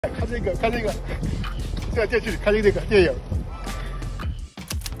看这个，看这个，在电视里看这个电影。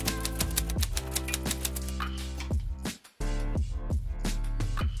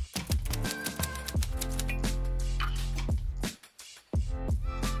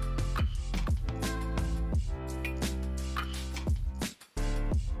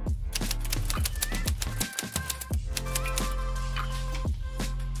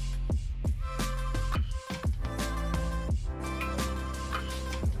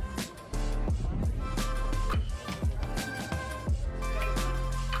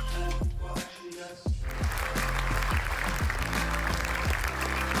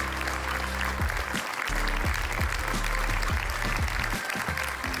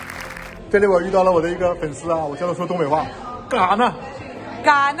这里我遇到了我的一个粉丝啊，我教他说东北话，干啥呢？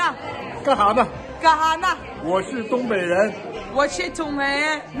干呢？干啥呢？干啥呢？我是东北人。我是东北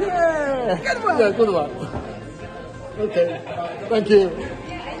人。Good one. Good one. Okay. Thank you.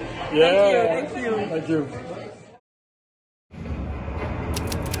 Yeah. Thank you. Thank you.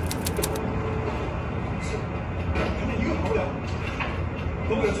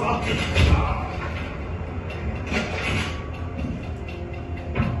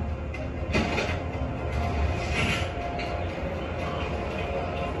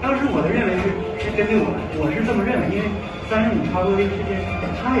 当时我的认为是针对我是这么认为，因为35差不多这个事件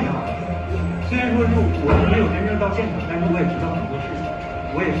太大了。虽然说是我没有真正到现场，但是我也知道很多事情，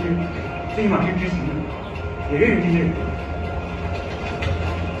我也是最起码是知情的，也认识这些人。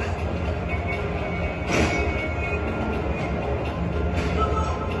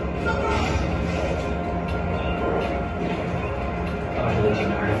当时的警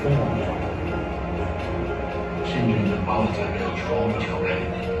察是疯狂的，甚至把我家这个窗户敲开，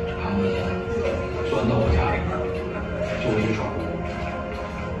他们钻到我家里边就一闯。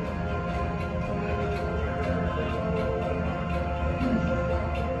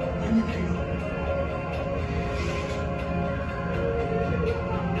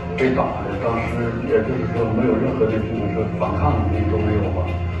被打的当时也就是说没有任何的就是说反抗能力都没有吧。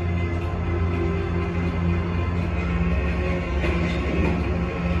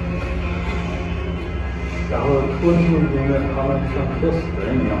然后吞住，因为他们像渴死的人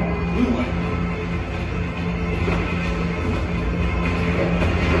一样。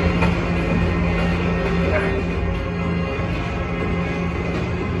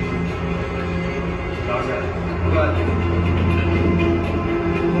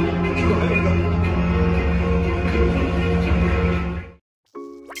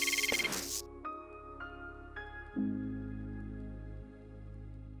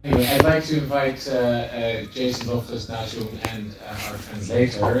Anyway, I'd like to invite Jason ₷ and our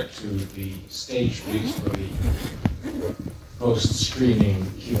translator to the stage, please, for the post-screening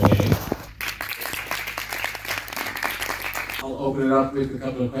Q&A. I'll open it up with a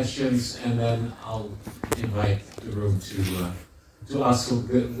couple of questions, and then I'll invite the room to ask some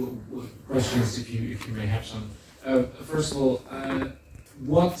questions if you may have some. First of all,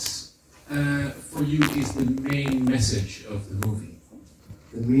 what for you is the main message of the movie?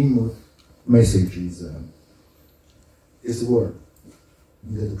 The main message is this world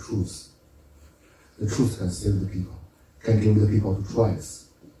needs the truth. The truth can save the people, can give the people the choice.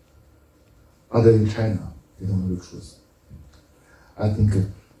 Other in China, they don't know the truth. I think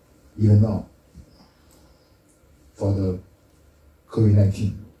even now, for the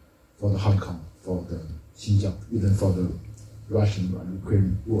COVID-19, for the Hong Kong, for the Xinjiang, even for the Russian and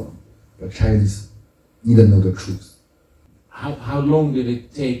Ukrainian war, the Chinese need to know the truth. How long did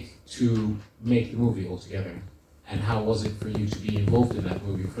it take to make the movie altogether? And how was it for you to be involved in that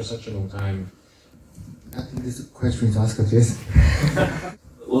movie for such a long time? I think this question is asked Jason.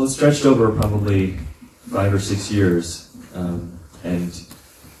 Well, it stretched over probably 5 or 6 years. And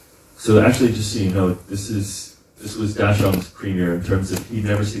so actually, just so you know, this was ₷ premiere in terms of he'd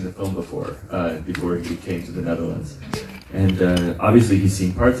never seen the film before he came to the Netherlands. And obviously he's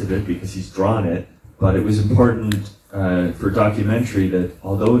seen parts of it because he's drawn it, but it was important for documentary that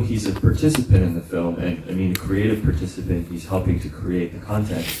although he's a participant in the film, and I mean a creative participant, he's helping to create the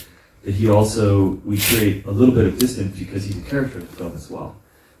content, that we create a little bit of distance because he's a character in the film as well.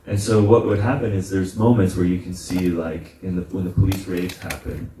 And so what would happen is there's moments where you can see, like when the police raids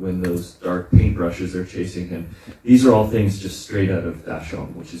happen, when those dark paintbrushes are chasing him. These are all things just straight out of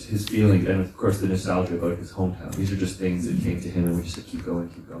 ₷, which is his feeling, and of course the nostalgia about his hometown. These are just things that came to him, and we just said, keep going,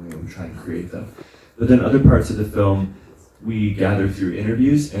 and we try and create them. But then other parts of the film, we gather through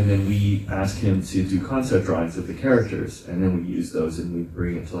interviews, and then we ask him to do concept drawings of the characters, and then we use those and we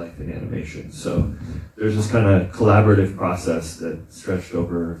bring it to life in animation. So there's this kind of collaborative process that stretched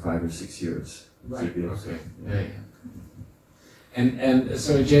over 5 or 6 years. Right, okay. Yeah. And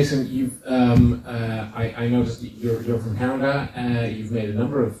so, Jason, I noticed that you're from Canada. You've made a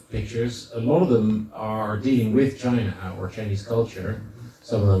number of pictures. A lot of them are dealing with China or Chinese culture.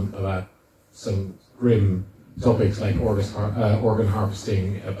 Some of them about some grim topics like organ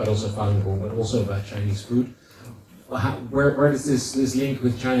harvesting, but also Falun Gong, but also about Chinese food. Where does this link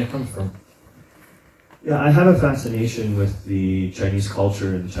with China come from? Yeah, I have a fascination with the Chinese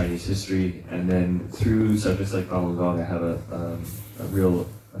culture and the Chinese history, and then through subjects like Falun Gong, I have a real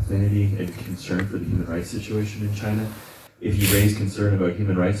affinity and concern for the human rights situation in China. If you raise concern about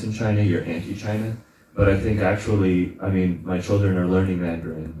human rights in China, you're anti-China. But I think actually, I mean, my children are learning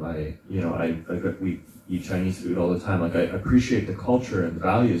Mandarin. We eat Chinese food all the time. Like, I appreciate the culture and the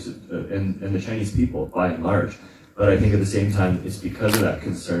values and the Chinese people by and large. But I think at the same time, it's because of that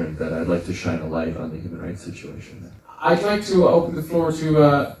concern that I'd like to shine a light on the human rights situation. I'd like to open the floor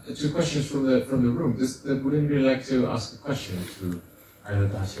to questions from the room. Would anybody like to ask a question to either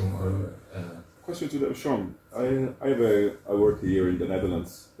Daxiong or? Question to Daxiong. I work here in the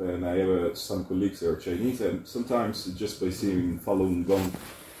Netherlands, and I have some colleagues that are Chinese, and sometimes just by seeing Falun Gong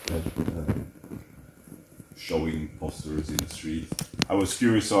showing posters in the street, I was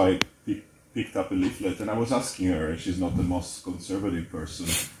curious, so I picked up a leaflet, and I was asking her, and she's not the most conservative person,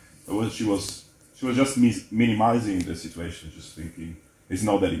 but she was just minimizing the situation, just thinking it's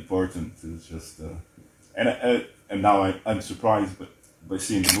not that important. It's just and now I'm surprised by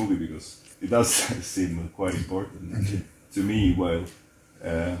seeing the movie, because it does seem quite important to me. Well,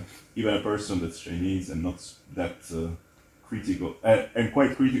 even a person that's Chinese and not that critical and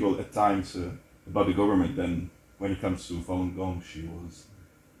quite critical at times about the government, then when it comes to Falun Gong,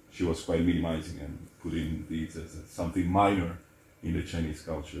 she was quite minimizing and putting these as something minor in the Chinese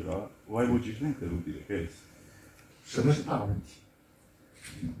culture. Why would you think that would be the case? 什么是大问题？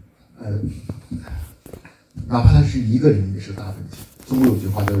哪怕他是一个人也是大问题。中国有句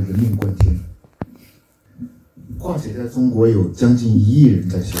话叫"人命关天"，况且在中国有将近1亿人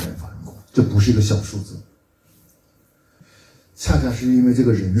在修炼法轮功，这不是一个小数字。恰恰是因为这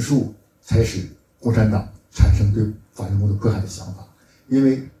个人数，才使共产党产生对法轮功的迫害的想法，因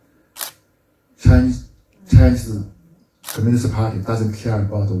为 Chinese Communist Party doesn't care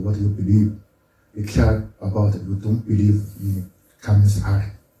about what you believe. They care about you don't believe in Communist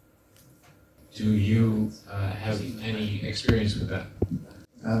Party. Do you have any experience with that?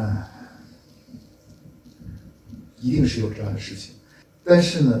 一定是有这样的事情，但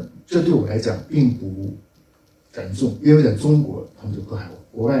是呢，这对我来讲并不严重，因为在中国他们就迫害我，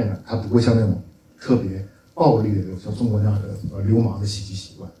国外呢，他不会像那种特别暴力的，像中国那样的流氓的袭击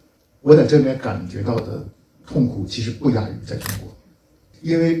习惯。我在这边感觉到的痛苦其实不亚于在中国，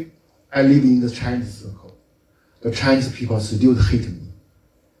因为 I live in the Chinese circle, the Chinese people still hate me.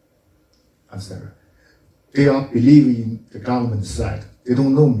 They are believing in the government side. They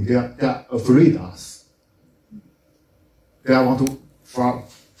don't know me. They are afraid of us. They want to far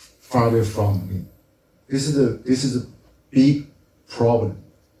away from me. This is a big problem.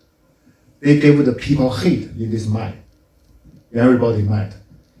 They give the people hate in this mind. Everybody mind.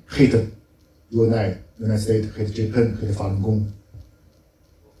 Hate United States, hate Japan, hate Falun Gong.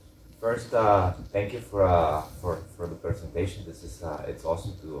 First, thank you for the presentation. This is it's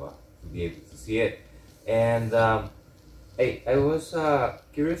awesome to be able to see it. And I was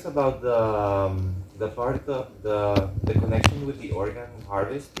curious about the part of the connection with the organ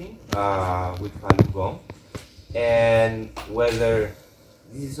harvesting with Falun Gong, and whether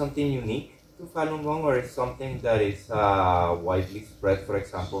this is something unique to Falun Gong or is something that is widely spread, for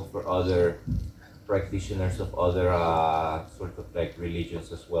example, for other practitioners of other sort of like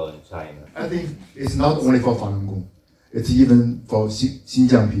religions as well in China. I think it's not only for Falun Gong. It's even for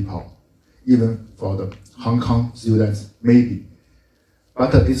Xinjiang people, even for the Hong Kong students, maybe.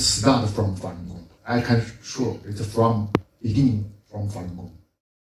 But it starts from Falun Gong. I can sure it's from beginning from Falun Gong.